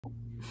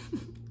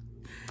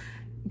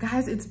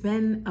Guys, it's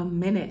been a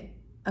minute,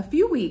 a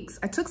few weeks.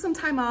 I took some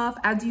time off.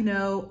 As you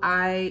know,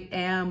 I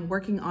am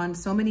working on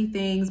so many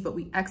things, but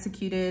we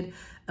executed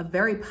a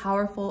very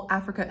powerful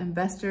Africa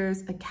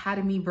Investors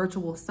Academy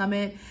virtual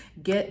summit.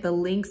 Get the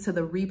links to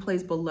the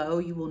replays below.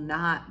 You will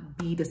not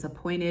be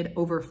disappointed.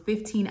 Over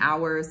 15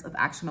 hours of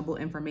actionable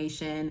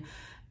information.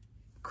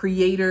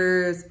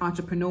 Creators,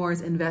 entrepreneurs,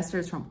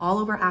 investors from all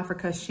over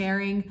Africa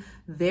sharing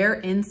their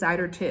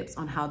insider tips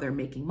on how they're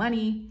making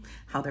money,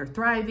 how they're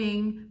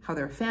thriving, how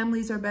their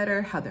families are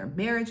better, how their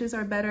marriages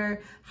are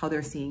better, how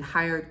they're seeing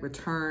higher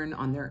return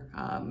on their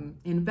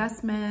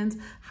investments,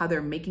 how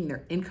they're making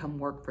their income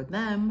work for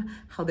them,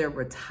 how they're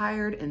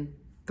retired and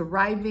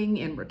thriving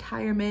in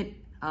retirement,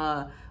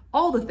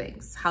 all the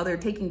things, how they're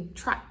taking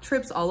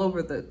trips all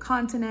over the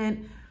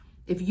continent.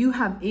 If you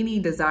have any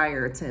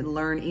desire to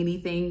learn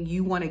anything,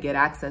 you want to get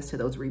access to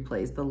those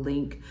replays, the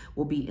link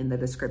will be in the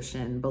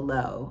description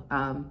below.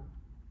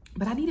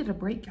 But I needed a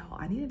break, y'all.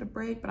 I needed a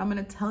break, but I'm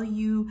going to tell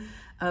you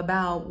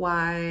about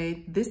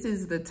why this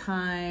is the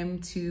time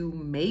to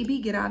maybe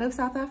get out of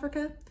South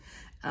Africa.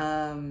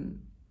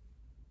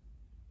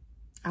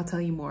 I'll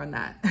tell you more on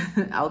that.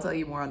 I'll tell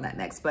you more on that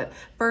next. But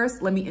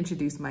first, let me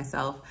introduce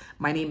myself.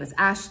 My name is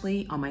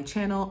Ashley. On my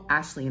channel,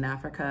 Ashley in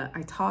Africa,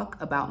 I talk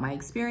about my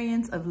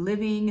experience of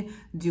living,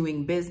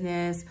 doing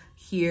business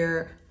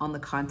here on the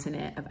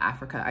continent of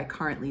Africa. I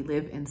currently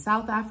live in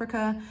South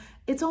Africa.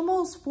 It's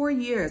almost 4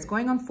 years,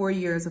 going on 4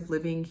 years of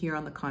living here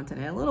on the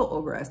continent. A little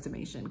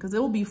overestimation because it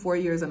will be 4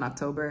 years in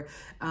October.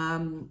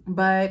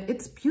 But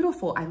it's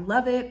beautiful. I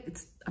love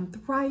it. I'm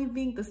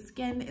thriving. The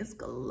skin is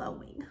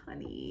glowing,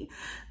 honey.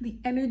 The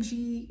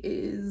energy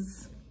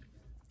is,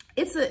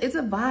 it's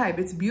a vibe.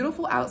 It's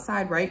beautiful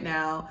outside right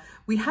now.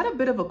 We had a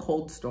bit of a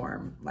cold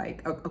storm,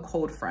 like a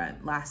cold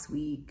front last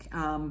week.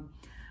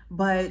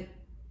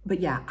 But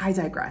yeah, I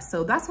digress.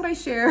 So that's what I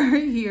share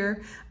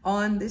here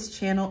on this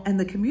channel. And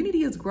the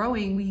community is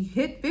growing. We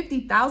hit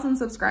 50,000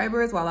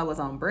 subscribers while I was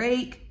on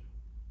break.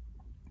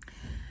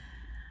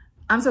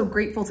 I'm so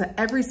grateful to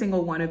every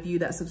single one of you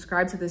that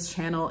subscribe to this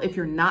channel. If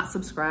you're not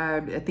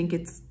subscribed, I think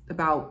it's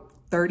about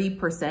 30%,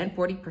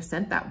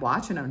 40% that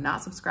watch and are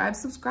not subscribed,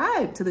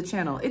 subscribe to the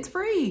channel. It's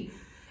free.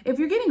 If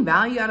you're getting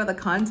value out of the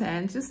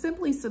content, just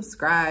simply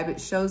subscribe.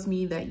 It shows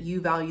me that you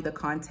value the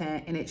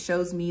content and it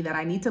shows me that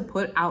I need to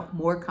put out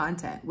more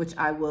content, which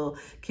I will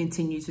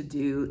continue to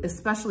do,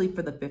 especially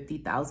for the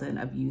 50,000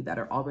 of you that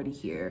are already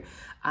here.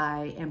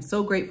 I am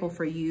so grateful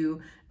for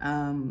you.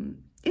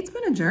 It's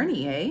been a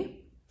journey, eh?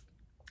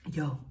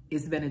 Yo,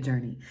 it's been a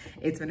journey.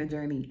 It's been a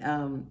journey.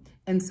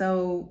 And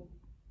so,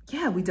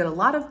 yeah, we did a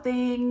lot of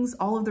things.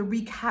 All of the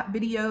recap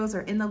videos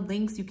are in the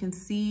links. You can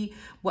see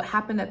what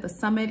happened at the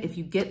summit. If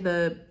you get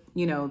the,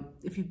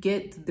 if you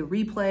get the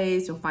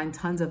replays, you'll find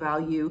tons of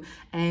value.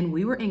 And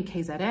we were in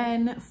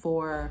KZN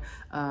for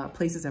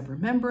Places of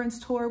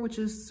Remembrance tour, which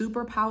is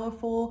super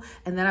powerful.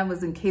 And then I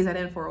was in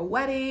KZN for a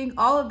wedding.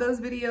 All of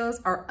those videos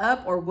are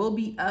up or will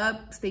be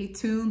up. Stay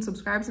tuned.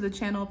 Subscribe to the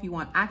channel if you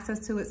want access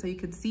to it so you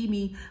can see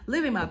me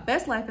living my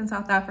best life in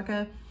South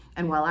Africa.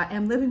 And while I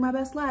am living my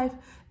best life,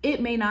 it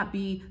may not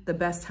be the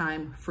best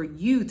time for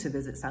you to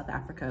visit South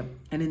Africa.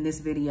 And in this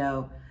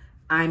video,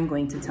 I'm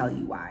going to tell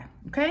you why,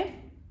 okay?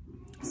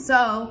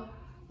 So,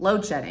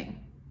 load shedding.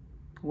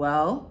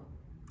 Well,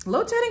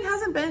 load shedding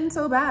hasn't been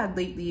so bad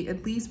lately,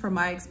 at least from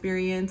my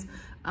experience.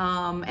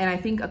 And I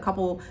think a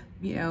couple,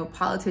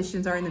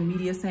 politicians are in the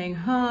media saying,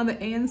 the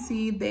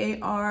ANC, they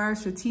are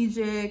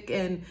strategic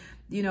and,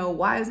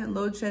 why isn't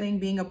load shedding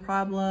being a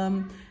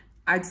problem?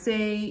 I'd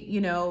say,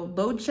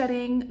 load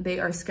shedding, they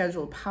are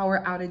scheduled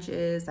power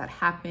outages that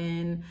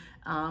happen.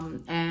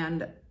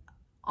 And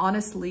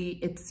honestly,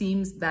 it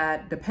seems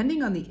that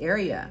depending on the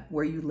area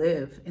where you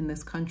live in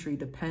this country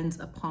depends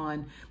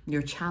upon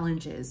your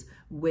challenges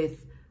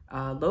with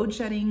load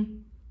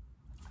shedding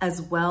as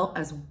well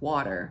as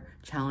water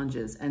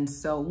challenges. And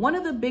so one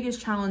of the biggest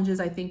challenges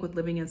I think with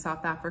living in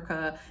South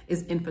Africa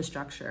is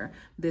infrastructure.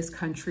 This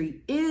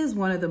country is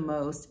one of the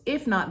most,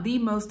 if not the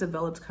most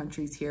developed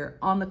countries here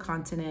on the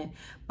continent,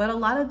 but a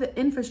lot of the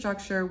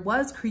infrastructure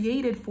was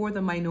created for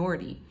the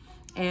minority.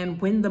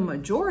 And when the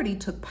majority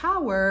took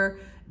power,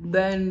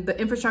 then the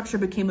infrastructure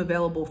became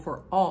available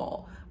for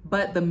all.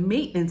 But the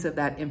maintenance of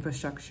that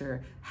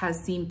infrastructure has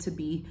seemed to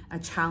be a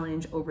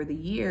challenge over the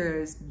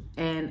years.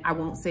 And I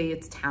won't say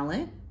it's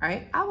talent,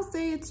 right? I will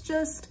say it's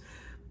just,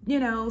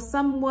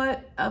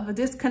 somewhat of a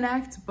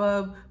disconnect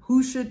of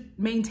who should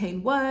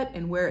maintain what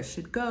and where it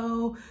should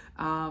go.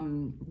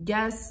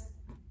 Yes,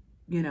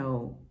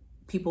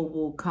 people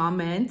will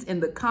comment in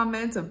the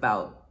comments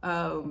about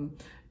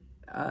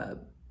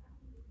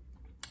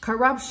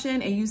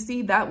corruption. And you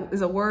see that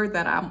is a word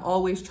that I'm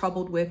always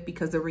troubled with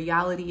because the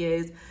reality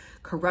is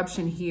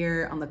Corruption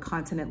here on the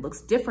continent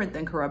looks different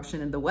than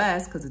corruption in the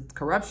West, because it's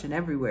corruption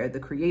everywhere. The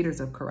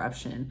creators of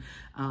corruption,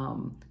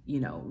 you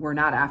know, we're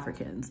not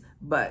Africans,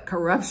 but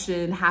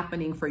corruption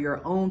happening for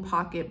your own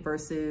pocket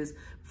versus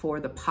for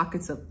the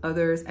pockets of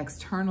others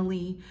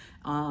externally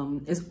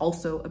is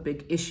also a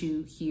big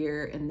issue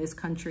here in this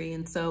country.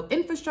 And so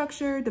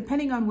infrastructure,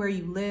 depending on where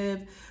you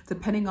live,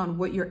 depending on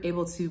what you're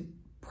able to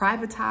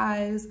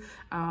privatize,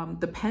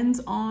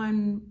 depends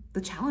on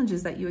the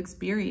challenges that you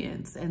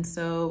experience. And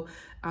so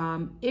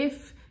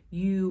if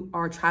you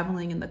are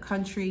traveling in the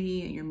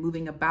country and you're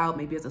moving about,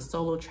 maybe as a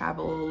solo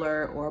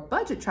traveler or a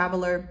budget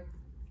traveler,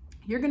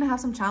 you're going to have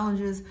some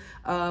challenges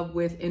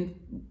with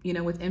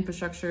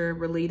infrastructure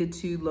related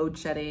to load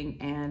shedding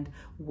and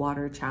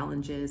water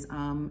challenges.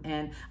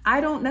 And I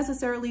don't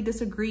necessarily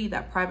disagree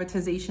that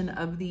privatization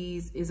of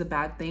these is a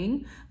bad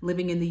thing.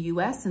 Living in the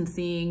US and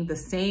seeing the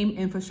same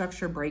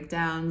infrastructure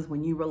breakdowns,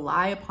 when you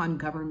rely upon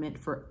government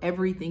for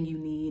everything you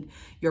need,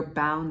 you're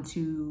bound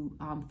to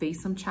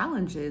face some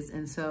challenges.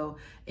 And so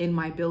in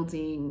my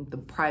building, the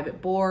private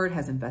board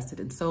has invested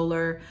in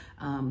solar.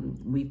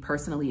 We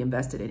personally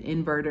invested in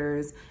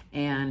inverters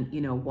and,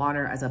 you know,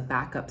 water as a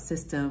backup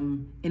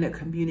system in a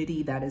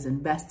community that is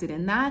invested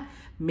in that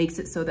makes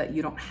it so that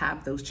you don't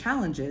have those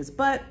challenges.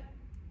 But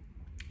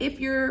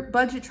if you're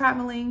budget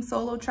traveling,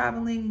 solo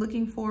traveling,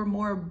 looking for a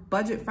more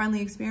budget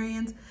friendly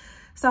experience,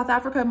 South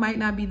Africa might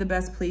not be the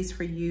best place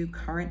for you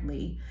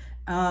currently.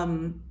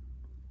 And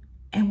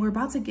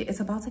it's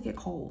about to get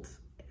cold.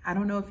 I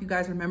don't know if you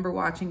guys remember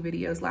watching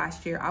videos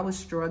last year. I was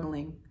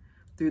struggling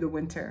through the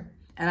winter.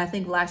 And I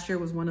think last year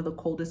was one of the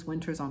coldest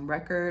winters on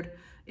record.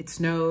 It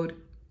snowed.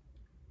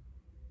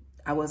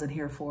 I wasn't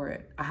here for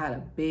it. I had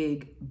a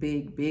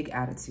big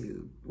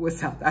attitude with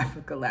South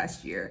Africa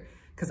last year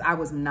because I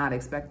was not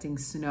expecting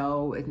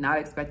snow, not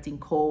expecting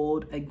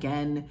cold.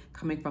 Again,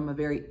 coming from a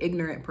very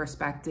ignorant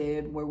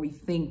perspective where we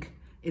think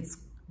it's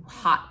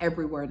hot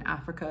everywhere in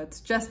Africa. It's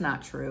just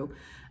not true.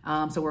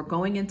 So we're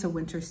going into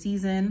winter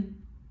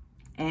season.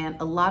 And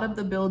a lot of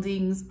the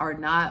buildings are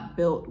not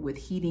built with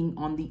heating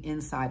on the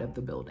inside of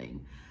the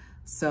building.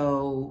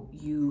 So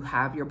you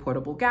have your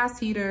portable gas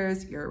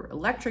heaters, your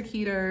electric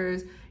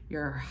heaters,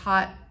 your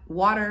hot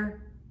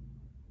water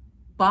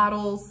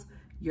bottles,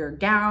 your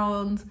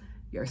gowns,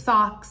 your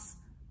socks,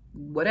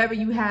 whatever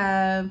you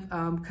have,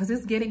 because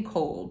it's getting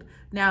cold.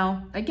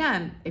 Now,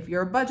 again, if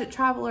you're a budget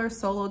traveler,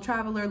 solo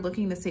traveler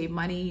looking to save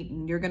money,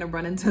 you're going to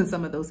run into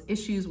some of those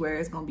issues where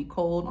it's going to be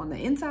cold on the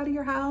inside of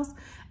your house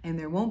and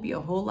there won't be a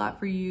whole lot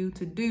for you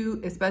to do,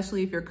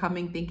 especially if you're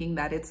coming thinking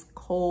that it's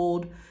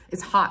cold,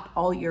 it's hot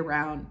all year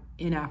round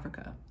in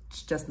Africa.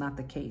 It's just not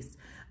the case.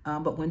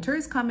 But winter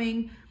is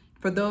coming.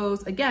 For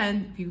those,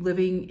 again, if you're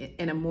living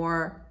in a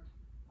more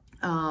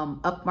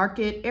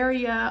upmarket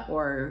area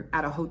or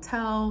at a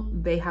hotel,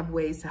 they have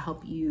ways to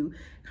help you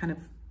kind of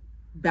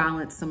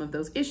balance some of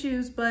those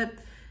issues. But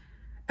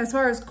as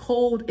far as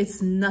cold,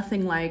 it's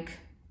nothing like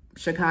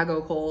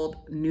Chicago cold,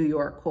 New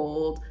York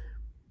cold,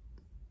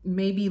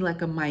 maybe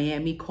like a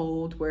Miami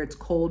cold where it's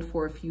cold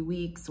for a few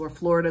weeks, or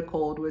Florida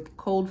cold where it's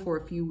cold for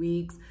a few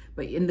weeks,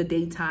 but in the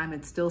daytime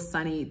it's still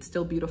sunny, it's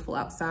still beautiful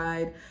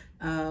outside.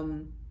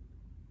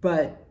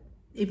 But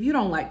if you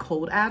don't like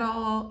cold at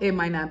all, it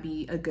might not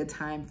be a good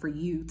time for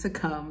you to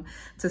come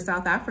to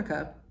South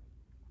Africa.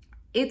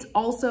 It's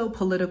also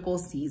political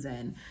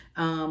season.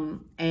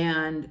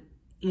 And,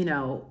 you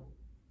know,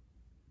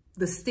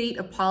 the state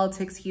of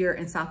politics here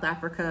in South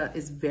Africa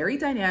is very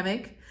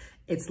dynamic.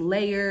 It's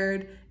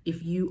layered.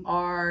 If you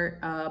are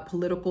a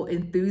political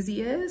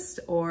enthusiast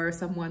or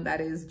someone that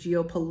is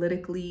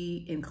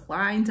geopolitically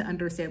inclined to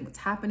understand what's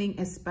happening,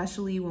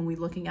 especially when we're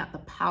looking at the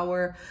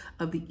power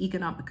of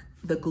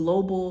the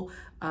global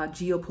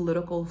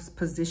geopolitical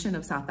position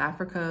of South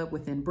Africa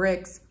within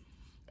BRICS,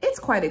 it's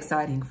quite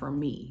exciting for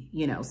me.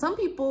 You know, some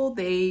people,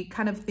 they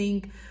kind of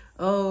think,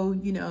 oh,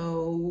 you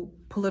know,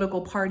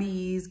 political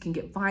parties can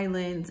get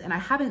violent. And I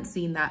haven't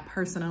seen that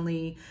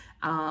personally.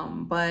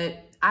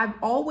 But I've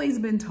always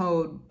been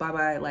told by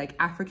my like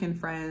African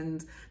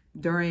friends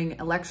during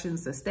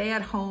elections to stay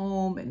at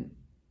home and,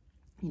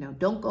 you know,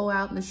 don't go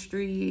out in the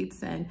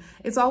streets. And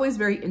it's always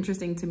very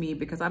interesting to me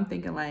because I'm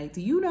thinking like,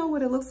 do you know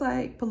what it looks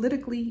like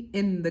politically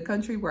in the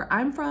country where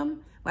I'm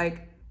from?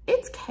 Like,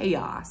 it's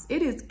chaos.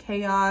 It is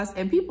chaos,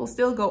 and people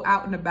still go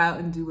out and about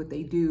and do what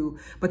they do,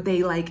 but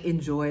they like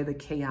enjoy the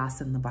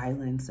chaos and the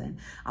violence. And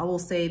I will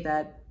say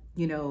that,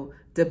 you know,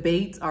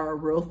 debates are a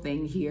real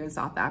thing here in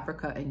South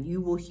Africa, and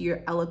you will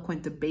hear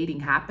eloquent debating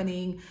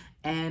happening.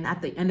 And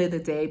at the end of the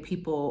day,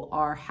 people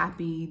are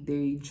happy.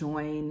 They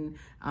join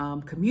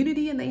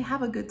community and they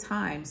have a good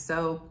time.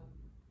 So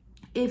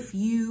if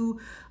you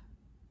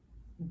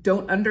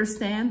don't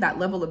understand that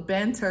level of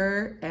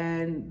banter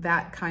and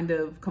that kind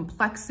of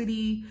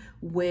complexity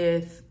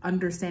with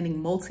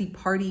understanding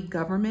multi-party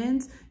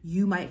governments,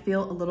 you might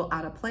feel a little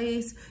out of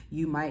place.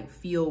 You might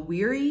feel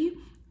weary.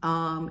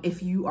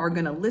 If you are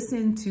going to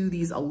listen to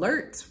these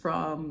alerts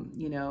from,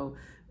 you know,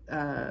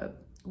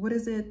 what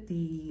is it?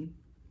 The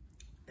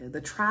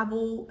the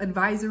travel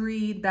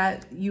advisory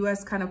that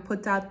US kind of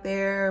puts out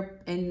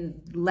there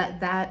and let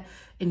that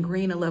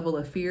ingrain a level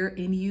of fear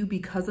in you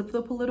because of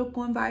the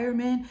political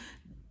environment,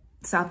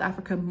 South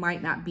Africa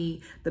might not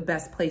be the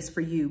best place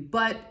for you.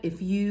 But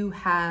if you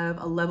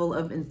have a level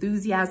of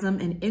enthusiasm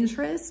and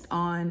interest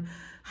on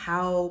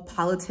how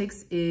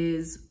politics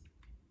is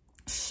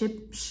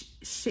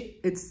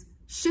it's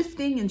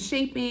shifting and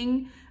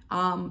shaping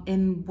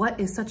in what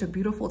is such a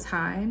beautiful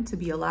time to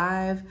be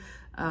alive,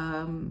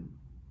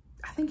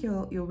 I think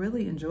you'll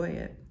really enjoy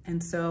it.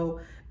 And so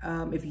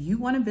if you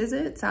want to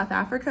visit South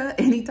Africa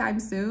anytime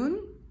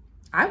soon,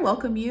 I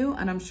welcome you,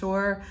 and I'm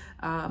sure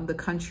the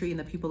country and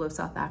the people of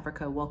South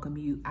Africa welcome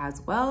you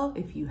as well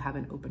if you have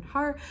an open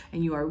heart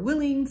and you are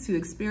willing to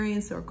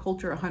experience our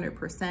culture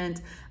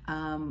 100%.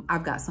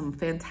 I've got some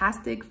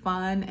fantastic,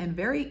 fun, and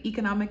very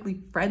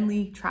economically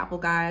friendly travel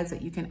guides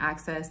that you can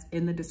access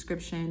in the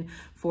description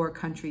for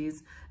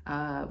countries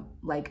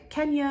like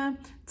Kenya,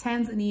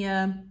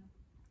 Tanzania,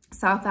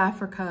 South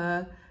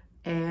Africa,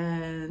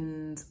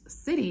 and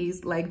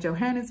cities like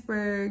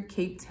Johannesburg,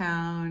 Cape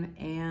Town,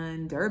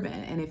 and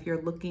Durban. And if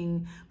you're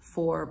looking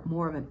for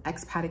more of an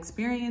expat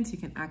experience, you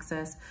can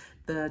access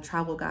the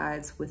travel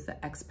guides with the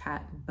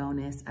expat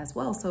bonus as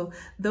well. So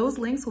those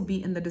links will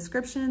be in the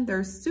description.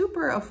 They're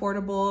super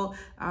affordable.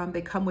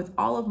 They come with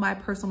all of my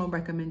personal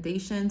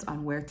recommendations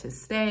on where to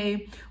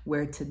stay,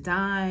 where to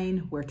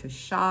dine, where to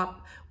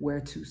shop,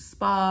 where to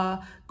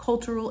spa,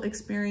 cultural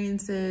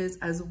experiences,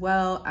 as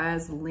well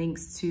as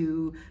links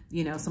to,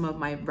 you know, some of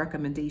my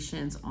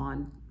recommendations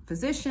on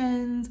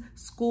physicians,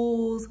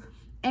 schools,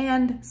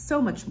 and so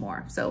much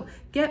more. So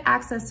get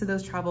access to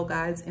those travel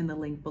guides in the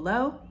link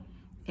below.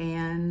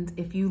 And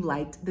if you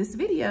liked this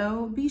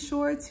video, be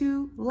sure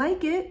to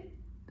like it,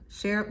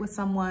 share it with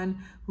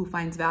someone who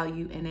finds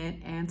value in it,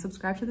 and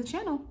subscribe to the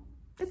channel.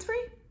 It's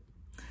free.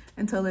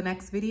 Until the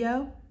next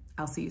video,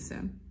 I'll see you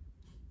soon.